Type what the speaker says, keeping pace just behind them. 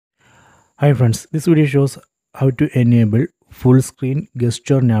Hi friends, this video shows how to enable full screen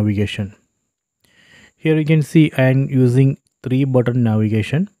gesture navigation. Here you can see I am using 3-button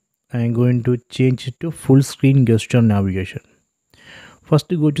navigation. I am going to change it to full screen gesture navigation. First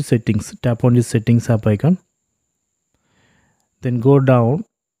go to settings, tap on the settings app icon. Then go down,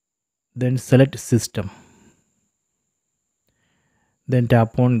 then select system. Then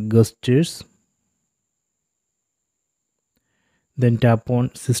tap on gestures. Then tap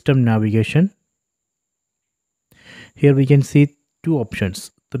on system navigation. Here we can see two options,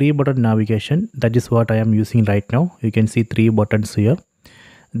 3-button navigation, that is what I am using right now. You can see 3 buttons here.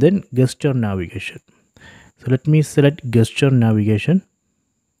 Then gesture navigation. So let me select gesture navigation.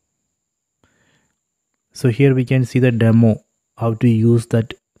 So here we can see the demo how to use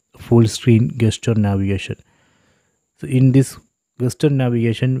that full screen gesture navigation. So in this gesture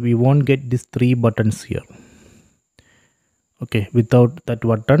navigation we won't get these 3 buttons here. Okay, without that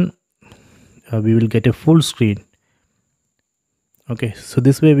button we will get a full screen. Okay, so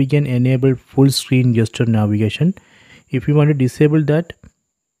this way we can enable full screen gesture navigation. If you want to disable that,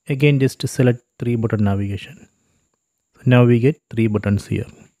 again just select 3-button navigation. So now we get 3 buttons here.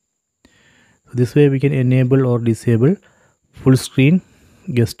 So this way we can enable or disable full screen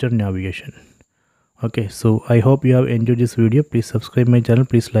gesture navigation. Okay, so I hope you have enjoyed this video. Please subscribe my channel,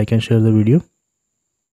 please like and share the video.